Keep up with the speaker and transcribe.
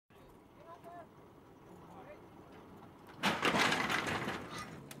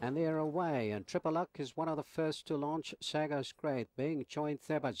And they're away, and Triple Luck is one of the first to launch Saga's Great, being joined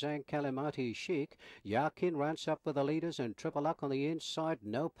there by Zhang Kalimati Sheik. Yakin runs up with the leaders, and Triple Luck on the inside,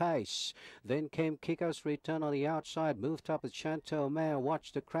 no pace. Then came Kiko's Return on the outside, moved up with Chanto Mayor,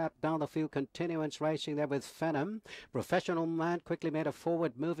 watched the crowd down the field, continuance racing there with Phenom. Professional Man quickly made a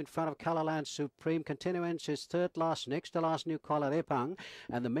forward move in front of Colorland Supreme. Continuance is third last, next to last New Collar Epang,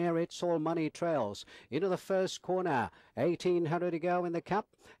 and the mare It's All Money trails into the first corner. 1800 to go in the cup,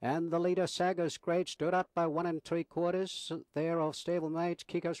 and the leader Saga's Great stood up by 1 3/4 there of stablemate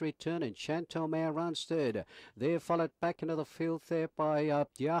Kiko's Return, and Chantal Mare runs third. They're followed back into the field there by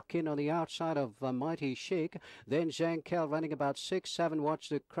Yakin on the outside of Mighty Sheik. Then Jankel running about 6-7. Watch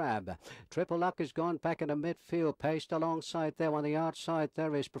the Crab. Triple Luck has gone back into midfield, paced alongside there on the outside.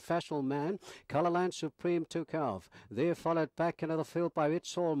 There is Professional Man. Colorland Supreme took off. They're followed back into the field by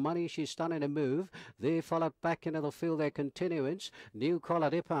It's All Money. She's stunning to move. They're followed back into the field their continuance. New Collar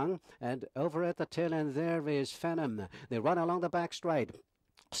Ipang, and over at the tail end there is Phenom. They run along the back straight.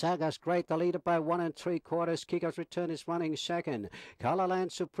 Saga's Great, the leader by 1 3/4. Kiko's Return is running second.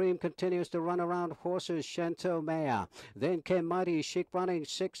 Colorland Supreme continues to run around horses. Chanto Maya. Then came Mighty Chic running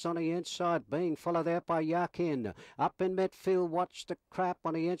 6 on the inside, being followed there by Yakin. Up in midfield, watch the Crap.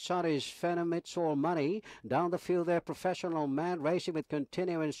 On the inside is Phenom. It's All Money. Down the field there, Professional Man racing with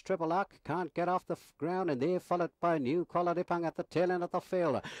continuance. Triple Luck can't get off the ground, and they're followed by New Collar Ipang at the tail end of the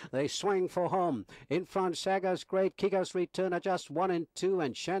field. They swing for home. In front, Saga's Great. Kiko's Return are just 1 and 2,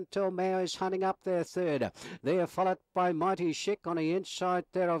 and Chantal Mayo is hunting up their third. They are followed by Mighty Chic on the inside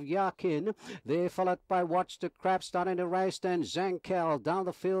there of Yakin. They're followed by Watch the Crab starting to race. Then Zankel down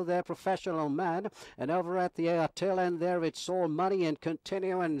the field there, Professional Man. And over at the tail end there, It's All Money and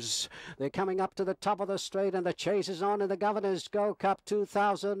continuance. They're coming up to the top of the straight, and the chase is on in the Governor's Go Cup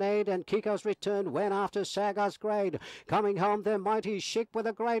 2008. And Kiko's Return went after Saga's Great. Coming home there, Mighty Chic with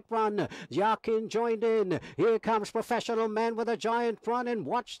a great run. Yakin joined in. Here comes Professional Man with a giant run,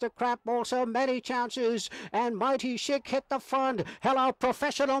 and Watch the Crap also many chances, and Mighty Chic hit the front. Hello,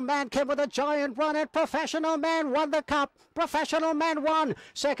 Professional Man came with a giant run, and Professional Man won the cup. Professional Man won.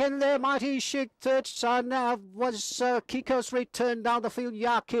 Second there, Mighty Chic. Third now was Kiko's Return down the field.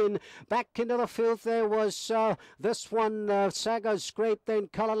 Yakin back into the field. There was this one, Saga's Great. Then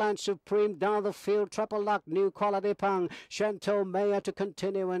Colorland Supreme down the field. Triple Luck, New Collar Ipang, Chantal Mayer to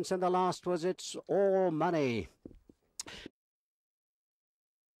continuance, and the last was It's All Money.